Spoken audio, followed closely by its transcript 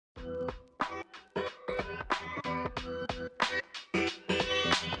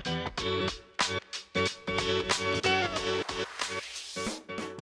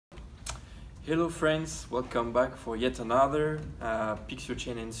Hello friends, welcome back for yet another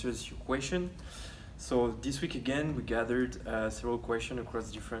PikcioChain answers your question. So this week again we gathered several questions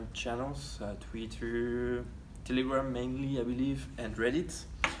across different channels, Twitter, Telegram mainly I believe, and Reddit.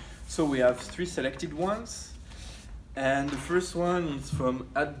 So we have 3 selected ones, and the first one is from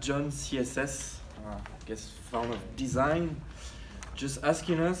 @JohnCSS, I guess fan of design, just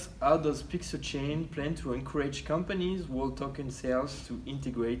asking us, how does PikcioChain plan to encourage companies' world token sales to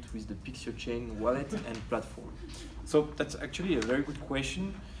integrate with the PikcioChain wallet and platform? So that's actually a very good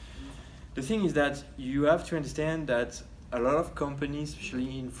question. The thing is that you have to understand that a lot of companies,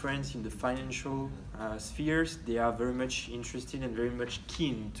 especially in France, in the financial spheres, they are very much interested and very much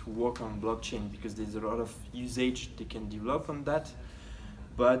keen to work on blockchain because there's a lot of usage they can develop on that.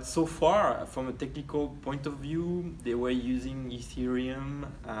 But so far, from a technical point of view, they were using Ethereum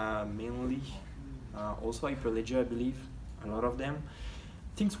mainly, also Hyperledger, I believe, a lot of them.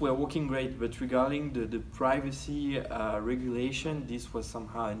 Things were working great, but regarding the privacy regulation, this was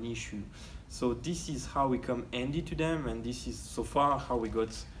somehow an issue. So this is how we come handy to them, and this is so far how we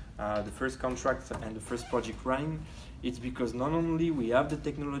got the first contract and the first project running. It's because not only we have the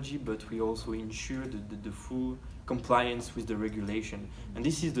technology, but we also ensure the full compliance with the regulation. And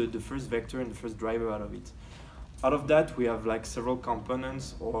this is the first vector and the first driver out of it. Out of that, we have like several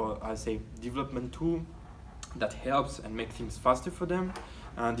components, or I say development tool, that helps and make things faster for them.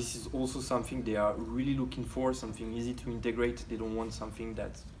 And this is also something they are really looking for, something easy to integrate. They don't want something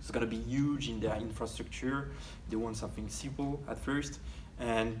that's going to be huge in their infrastructure. They want something simple at first.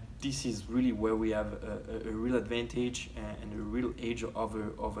 And this is really where we have a real advantage and a real edge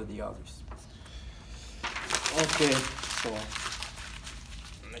over the others. Okay, so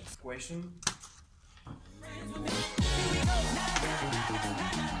next question.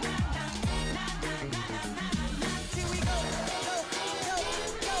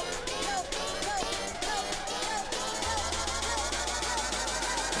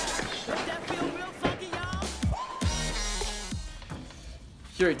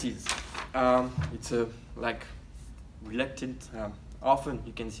 Here it is. It's a like reluctant. Often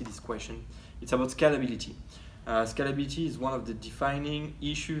you can see this question. It's about scalability. Scalability is one of the defining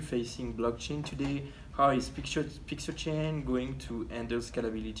issues facing blockchain today. How is PikcioChain going to handle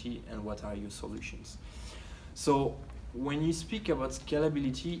scalability, and what are your solutions? So when you speak about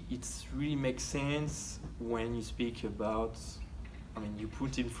scalability, it really makes sense when you speak about, you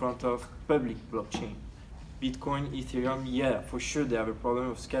put in front of public blockchain. Bitcoin, Ethereum, yeah, for sure they have a problem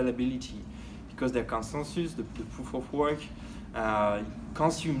of scalability because their consensus, the proof of work,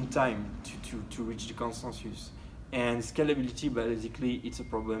 consume time to reach the consensus. And scalability, basically, it's a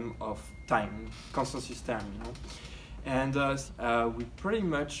problem of time, consensus time, you know. And we pretty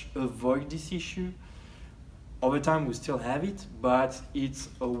much avoid this issue. Over time, we still have it, but it's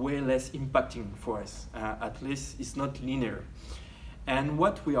a way less impacting for us. At least it's not linear. And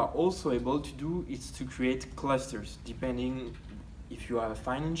what we are also able to do is to create clusters, depending if you are a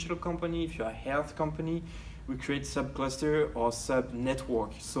financial company, if you are a health company, we create sub-cluster or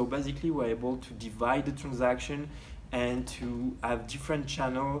sub-network. So basically we're able to divide the transaction and to have different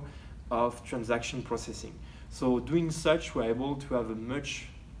channels of transaction processing. So doing such, we're able to have a much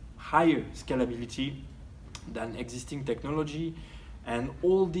higher scalability than existing technology. And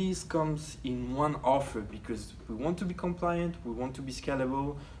all this comes in one offer because we want to be compliant, we want to be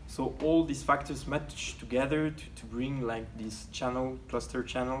scalable. So all these factors match together to bring like this channel, cluster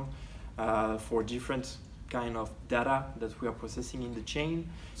channel for different kind of data that we are processing in the chain.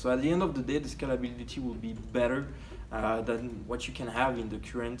 So at the end of the day, the scalability will be better than what you can have in the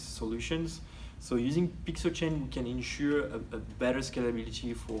current solutions. So using PikcioChain, we can ensure a better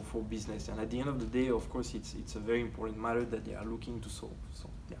scalability for business. And at the end of the day, of course, it's a very important matter that they are looking to solve. So,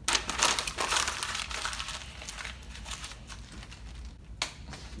 yeah.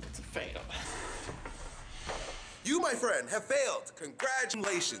 That's a fail. You, my friend, have failed.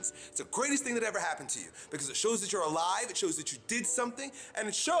 Congratulations. It's the greatest thing that ever happened to you because it shows that you're alive, it shows that you did something, and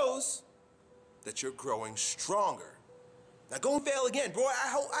it shows that you're growing stronger. Now go and fail again, bro.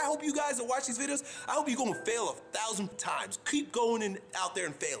 I hope you guys that watch these videos, I hope you go and fail 1,000 times. Keep going out there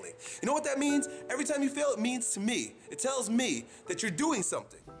and failing. You know what that means? Every time you fail, it means to me. It tells me that you're doing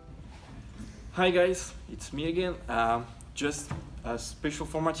something. Hi guys, it's me again. Just a special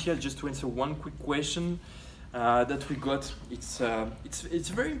format here, just to answer one quick question that we got. It's a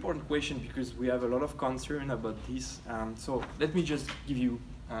very important question because we have a lot of concern about this. So let me just give you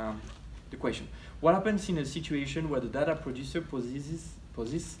the question. What happens in a situation where the data producer possesses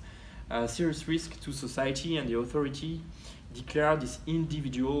poses a serious risk to society, and the authority declare this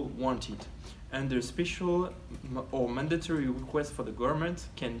individual wanted. Under special or mandatory request for the government,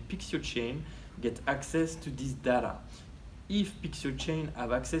 can PikcioChain get access to this data? If PikcioChain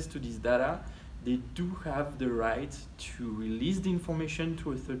have access to this data, they do have the right to release the information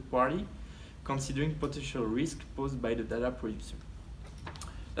to a third party, considering potential risk posed by the data producer.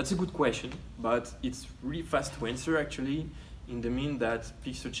 That's a good question, but it's really fast to answer actually, in the mean that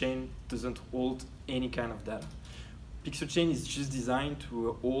PikcioChain doesn't hold any kind of data. PikcioChain is just designed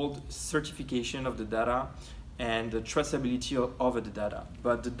to hold certification of the data and the traceability of the data.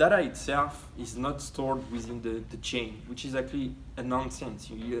 But the data itself is not stored within the chain, which is actually a nonsense.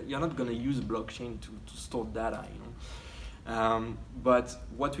 You're not going to use blockchain to store data, you know. But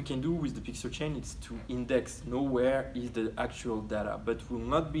what we can do with the PikcioChain is to index, know where is the actual data, but will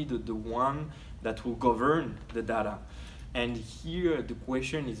not be the one that will govern the data. And here the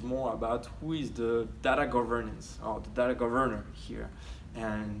question is more about who is the data governance or the data governor here.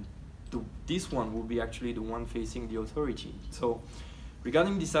 And this one will be actually the one facing the authority. So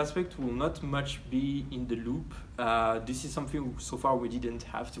regarding this aspect, we will not much be in the loop. This is something so far we didn't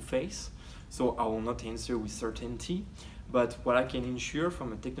have to face, so I will not answer with certainty. But what I can ensure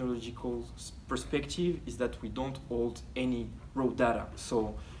from a technological perspective is that we don't hold any raw data.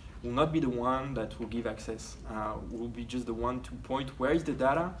 So will not be the one that will give access. We'll be just the one to point where is the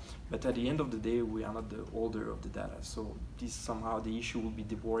data, but at the end of the day, we are not the holder of the data. So this somehow the issue will be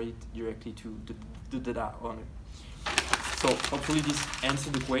devoid directly to the data owner. So hopefully this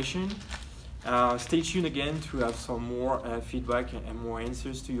answered the question. Stay tuned again to have some more feedback and more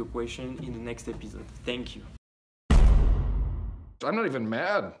answers to your question in the next episode. Thank you. I'm not even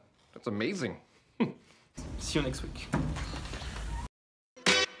mad. That's amazing. See you next week.